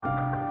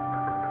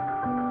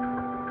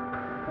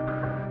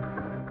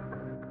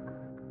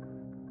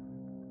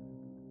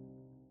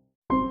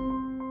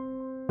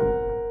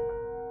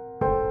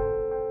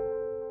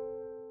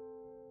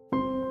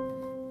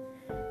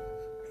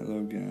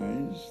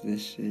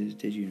This is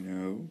Did You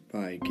Know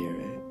by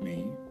Garrett,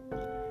 me,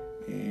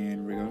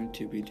 and we're going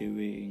to be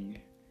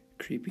doing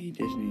creepy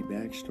Disney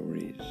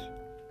backstories.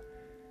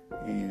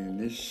 And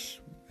this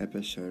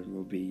episode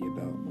will be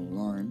about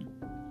Mulan.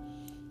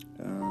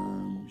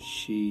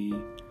 She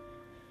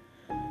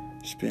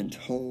spent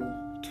whole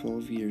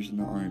 12 years in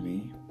the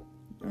army,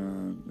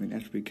 and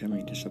after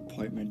becoming a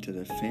disappointment to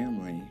the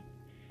family,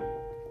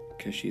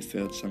 because she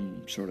failed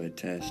some sort of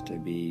test to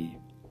be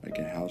like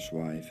a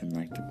housewife and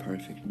like the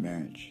perfect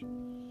match.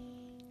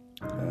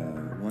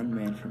 One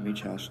man from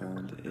each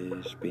household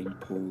is being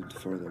pulled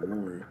for the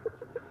war.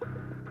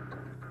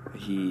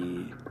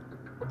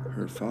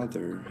 Her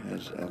father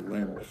has a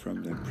limp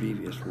from the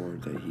previous war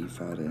that he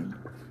fought in.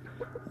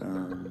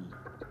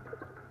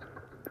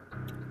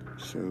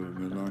 So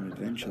Mulan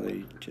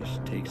eventually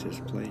just takes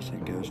his place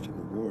and goes to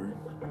the war.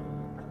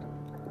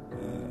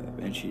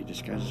 And she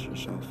disguises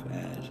herself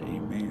as a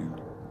man.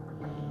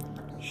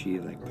 She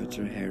puts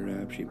her hair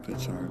up,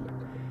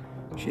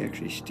 she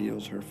actually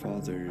steals her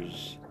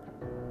father's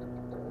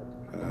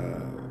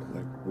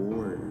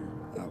war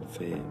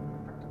outfit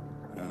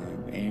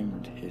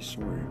and his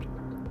sword.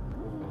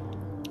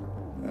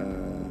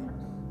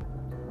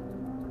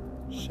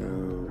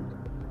 So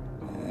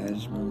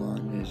as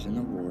Mulan is in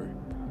the war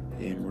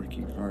and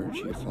working hard,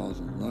 she falls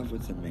in love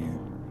with a man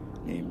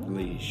named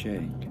Li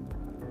Shang.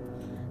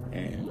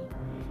 And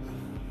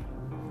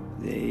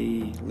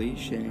Li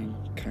Shang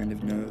kind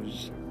of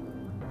knows,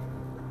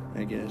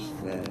 I guess,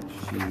 that at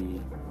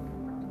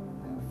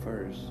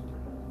first,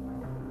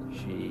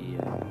 she's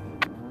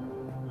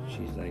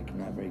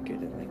not very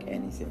good at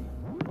anything,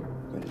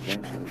 but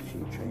eventually she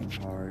trains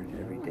hard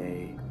every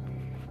day,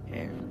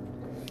 and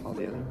all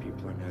the other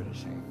people are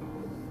noticing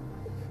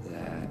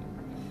that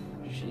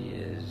she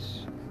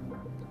is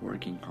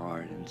working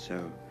hard, and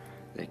so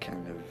they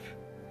kind of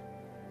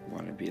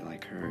want to be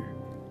like her.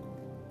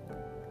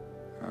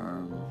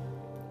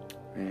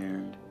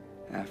 And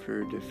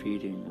after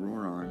defeating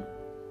Roran,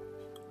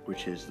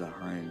 which is the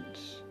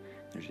Huns,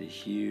 there's a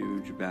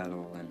huge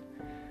battle, and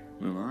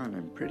Mulan,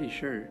 I'm pretty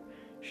sure,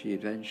 she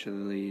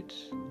eventually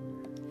leads,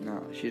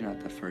 she's not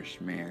the first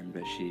man,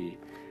 but she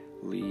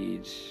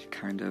leads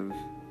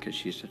because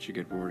she's such a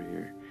good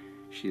warrior,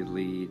 she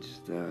leads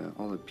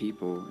all the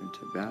people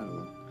into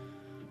battle,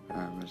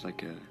 as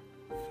like a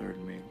third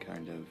man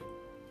kind of,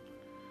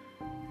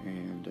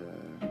 and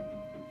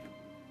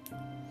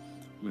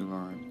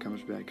Mulan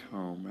comes back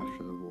home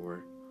after the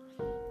war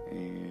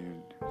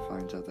and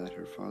finds out that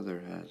her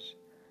father has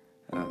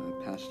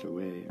passed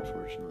away,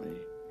 unfortunately.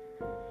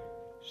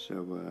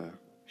 So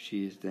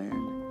she is then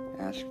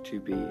asked to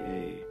be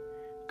a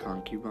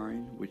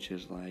concubine, which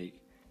is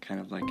kind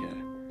of like a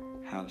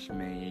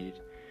housemaid.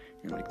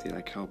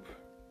 They help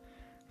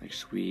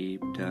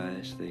sweep,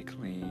 dust, they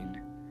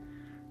clean.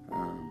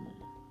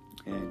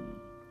 And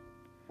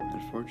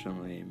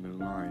unfortunately,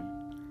 Mulan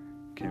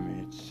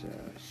commits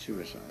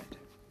suicide.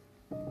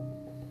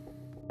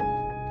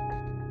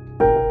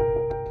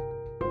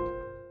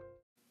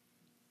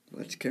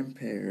 Let's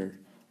compare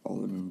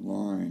all the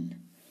Mulan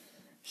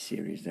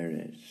series there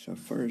is. So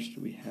first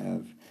we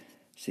have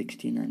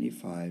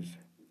 1695,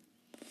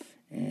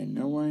 and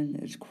no one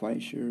is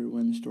quite sure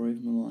when the story of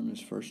Mulan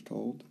was first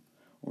told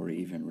or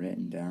even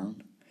written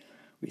down.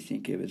 We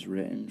think it was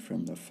written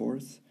from the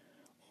 4th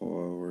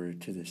or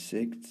to the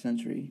 6th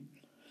century.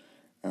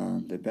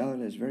 The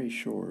ballad is very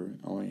short,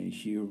 only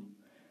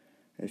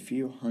a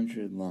few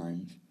hundred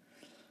lines,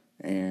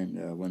 and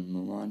when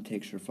Mulan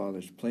takes her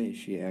father's place,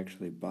 she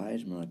actually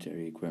buys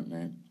military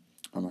equipment,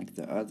 unlike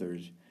the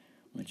others,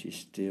 when she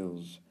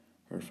steals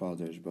her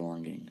father's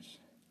belongings.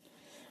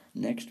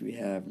 Next we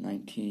have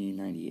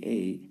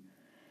 1998,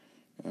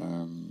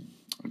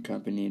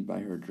 accompanied by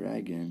her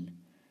dragon,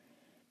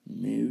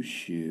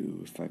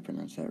 Mushu, if I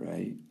pronounce that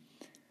right.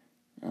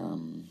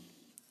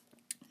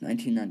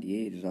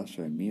 1998 is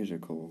also a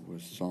musical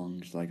with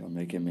songs like I'll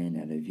Make a Man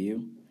Out of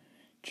You,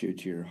 True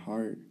to Your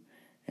Heart,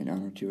 and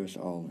Honor to Us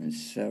All, and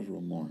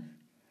several more.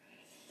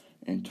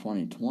 In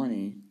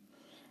 2020,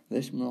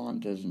 this Mulan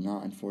does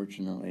not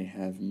unfortunately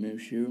have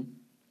Mushu,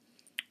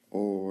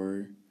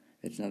 or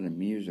it's not a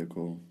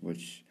musical,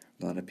 which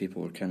a lot of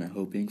people are kind of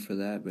hoping for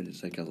that, but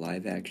it's like a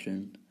live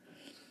action.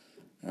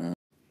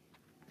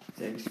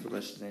 Thanks for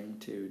listening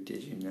to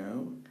Did You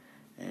Know,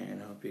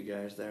 and I hope you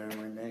guys there on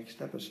my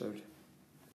next episode.